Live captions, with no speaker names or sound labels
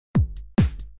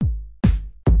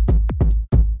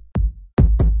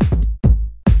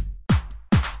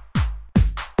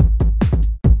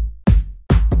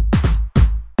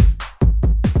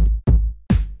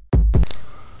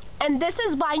this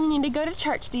is why you need to go to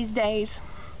church these days.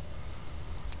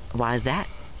 Why is that?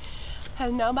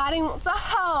 Because nobody wants a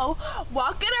hoe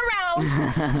walking around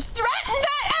strutting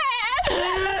that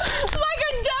ass like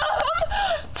a dumb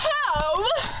hoe.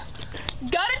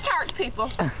 Go to church,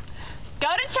 people. Go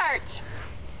to church.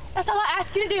 That's all I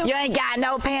ask you to do. You ain't got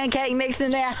no pancake mix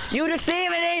in there. You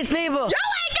deceiving these people. You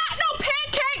ain't got no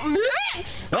pancake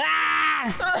mix.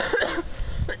 Ah!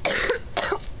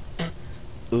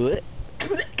 What?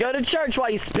 Go to church while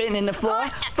you spitting in the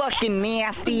floor. Fucking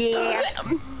nasty ass.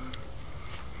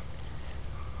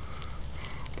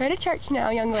 Go to church now,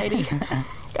 young lady.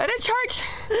 Go to church.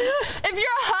 If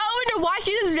you're a hoe and you're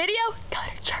watching this video, go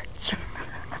to church.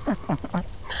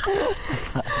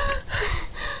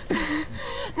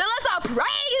 Now let's all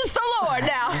praise the Lord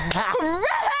now.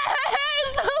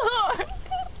 Praise the Lord.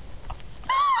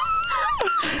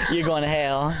 You're going to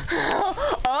hell.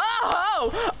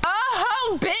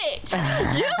 Oh, bitch.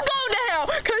 You go to hell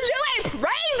because you ain't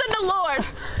praising the Lord.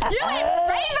 You ain't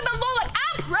praising the Lord.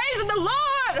 I'm praising the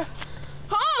Lord.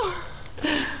 Oh.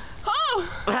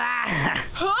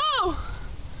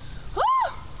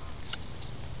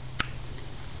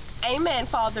 Amen,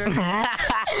 Father.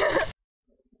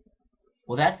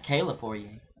 Well, that's Kayla for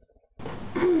you.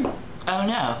 Oh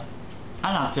no,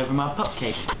 I knocked over my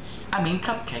cupcake.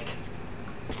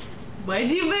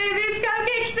 What'd you put in this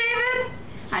cupcake, Steven?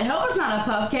 I hope it's not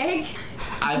a cupcake.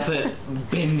 I put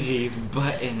Benji's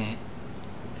butt in it.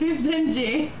 Who's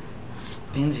Benji?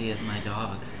 Benji is my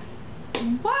dog.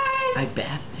 What? I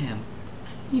bathed him.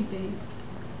 You bathed.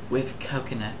 With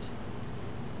coconut.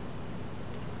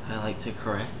 I like to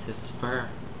caress his fur.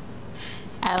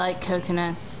 I like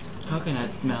coconuts.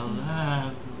 Coconuts smell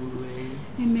lovely.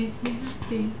 It makes me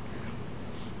happy.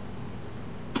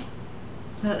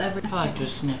 I like to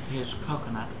sniff his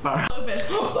coconut fur.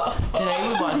 Today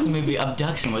we watched the movie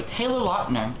Abduction with Taylor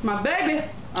Lautner. My baby.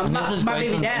 And this is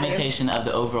Grayson's imitation of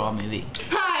the overall movie.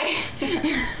 Hi.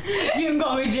 You can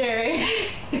call me Jerry.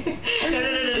 She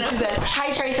said,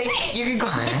 hi Tracy. You can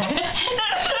call me.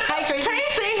 Hi Tracy.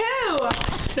 Tracy who?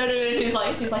 No.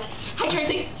 She's like, hi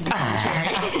Tracy.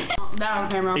 Down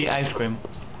camera. Eat ice cream.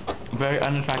 Very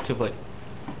unattractively.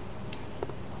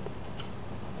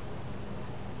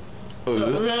 Wait.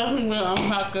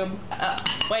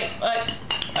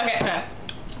 Okay.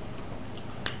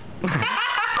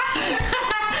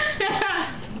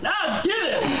 No, get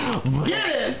it! Get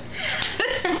it!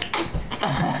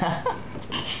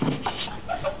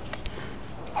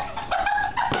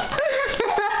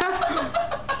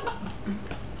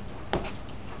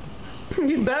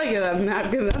 You better get that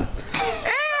napkin up.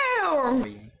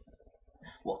 Ew!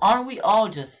 Well, aren't we all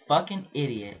just fucking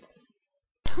idiots?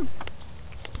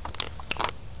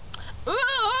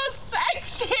 Ooh,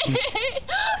 sexy!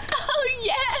 Oh,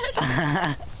 yes!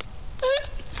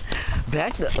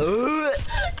 Back to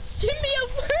Give me a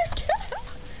workout!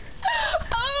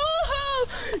 Oh,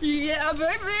 yeah,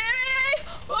 baby!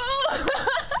 Oh.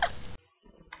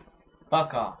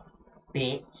 Fuck off,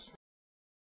 bitch.